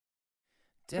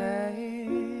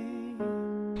day.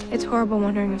 It's horrible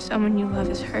wondering if someone you love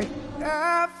is hurt.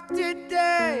 After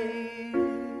day,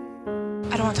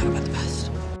 I don't want to talk about the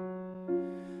past.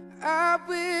 I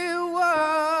will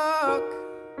walk,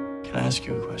 Can I ask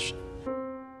you a question?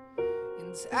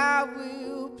 and I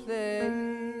will play.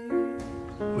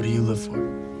 What do you live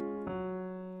for?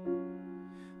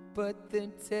 But the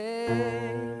day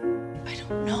I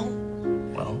don't know.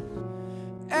 Well,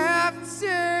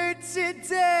 after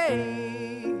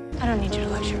today, I don't need you to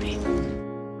lecture me.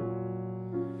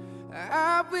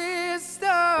 I will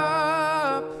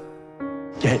stop,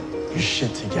 get your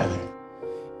shit together.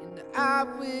 and I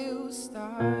will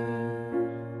start.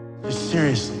 Just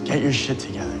seriously, get your shit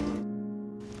together.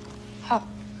 Hawk,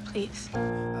 please.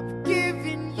 I've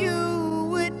given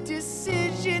you a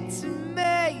decision to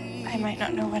make. I might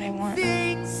not know what I want.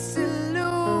 Things to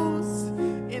lose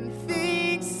and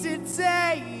things to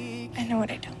take. I know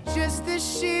what I don't. Just as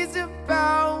she's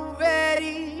about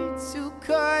ready to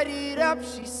cut it up,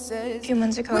 she says, A few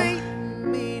months ago, wait a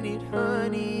minute,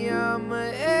 honey, I'ma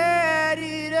add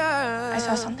it up. I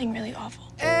saw something really awful.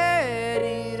 Add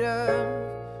it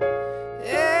up,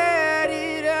 add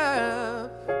it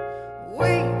up.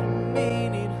 Wait a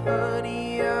minute,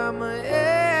 honey, I'ma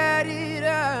add it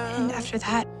up. And after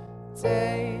that,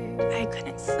 Day I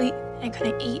couldn't sleep, I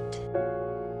couldn't eat.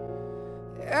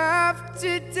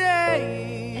 after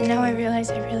day, And now I realize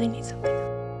I really need something.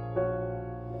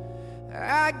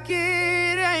 I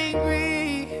get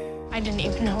angry, I didn't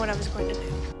even know what I was going to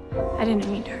do. I didn't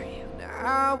mean to hurt you. and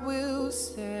I will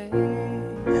say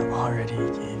I already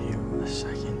gave you a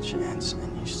second chance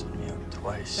and you stood me up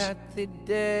twice. that the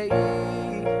day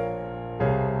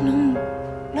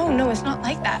No, it's not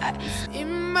like that. in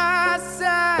my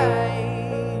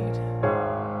sight,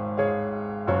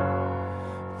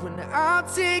 when I'll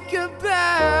take a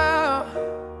bow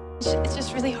It's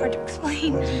just really hard to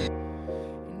explain.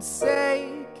 and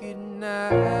say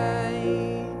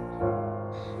goodnight.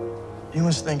 You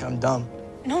must think I'm dumb.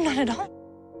 No, not at all.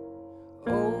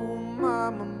 Oh,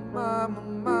 mama, mama,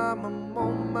 mama,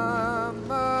 oh,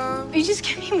 mama. Will you just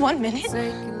give me 1 minute?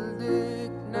 Take a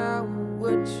look now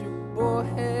what your boy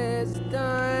has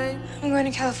done. I'm going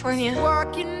to California.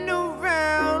 Walking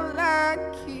around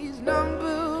like he's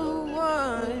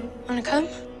 #1. Wanna come?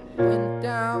 Went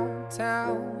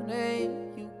downtown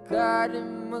and you got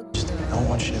him a I don't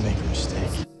want you to make a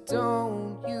mistake.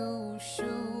 Don't you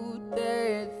shoot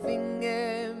that thing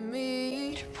at me.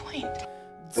 What's your point?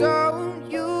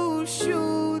 Don't you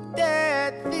shoot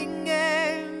that thing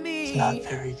at me. It's not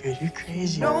very good. You're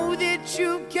crazy. Know that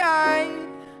you got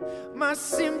my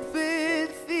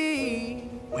sympathy.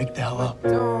 Wake the hell up.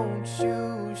 Don't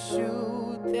you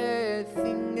shoot that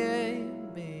thing at me.